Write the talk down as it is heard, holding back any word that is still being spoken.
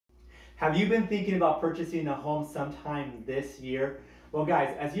Have you been thinking about purchasing a home sometime this year? Well,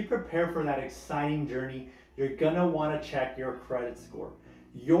 guys, as you prepare for that exciting journey, you're gonna wanna check your credit score.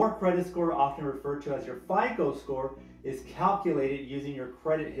 Your credit score, often referred to as your FICO score, is calculated using your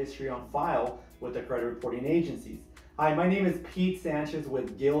credit history on file with the credit reporting agencies. Hi, my name is Pete Sanchez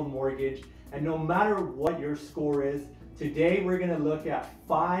with Guild Mortgage, and no matter what your score is, today we're gonna look at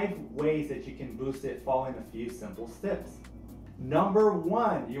 5 ways that you can boost it following a few simple steps. Number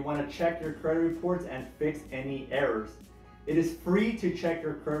 1, you want to check your credit reports and fix any errors. It is free to check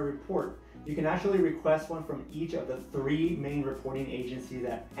your credit report. You can actually request one from each of the 3 main reporting agencies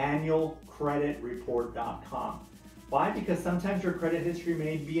at annualcreditreport.com. Why? Because sometimes your credit history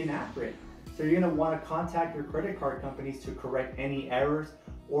may be inaccurate. So you're going to want to contact your credit card companies to correct any errors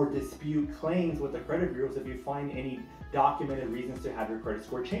or dispute claims with the credit bureaus if you find any documented reasons to have your credit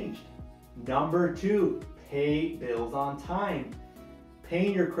score changed. Number 2, pay bills on time.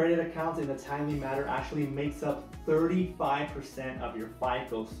 Paying your credit accounts in a timely manner actually makes up 35% of your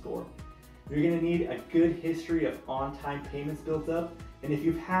FICO score. You're gonna need a good history of on-time payments built up, and if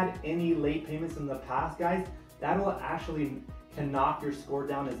you've had any late payments in the past, guys, that will actually can knock your score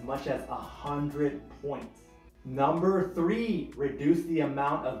down as much as 100 points. Number 3, reduce the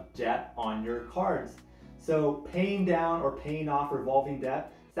amount of debt on your cards. So paying down or paying off revolving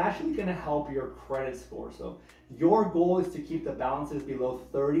debt, it's actually going to help your credit score. So your goal is to keep the balances below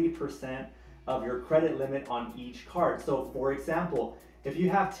 30% of your credit limit on each card. So for example, if you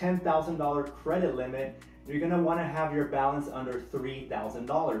have $10,000 credit limit, you're going to want to have your balance under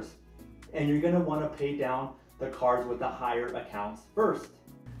 $3,000. And you're going to want to pay down the cards with the higher accounts first.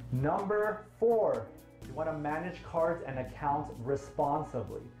 Number 4, you want to manage cards and accounts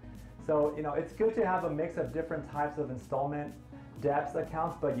responsibly. So, it's good to have a mix of different types of installment debts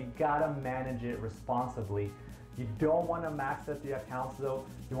accounts, but you gotta manage it responsibly. You don't want to max out the accounts though.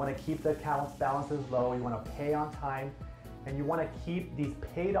 You want to keep the accounts balances low. You want to pay on time, and you want to keep these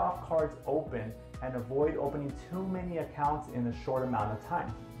paid off cards open and avoid opening too many accounts in a short amount of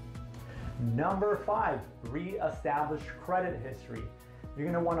time. Number 5, re-establish credit history. You're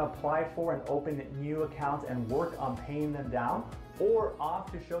going to want to apply for and open new accounts and work on paying them down or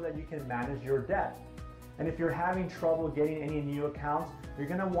off to show that you can manage your debt. And if you're having trouble getting any new accounts, you're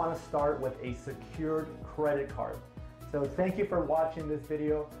going to want to start with a secured credit card. So thank you for watching this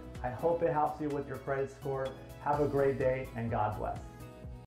video. I hope it helps you with your credit score. Have a great day and God bless.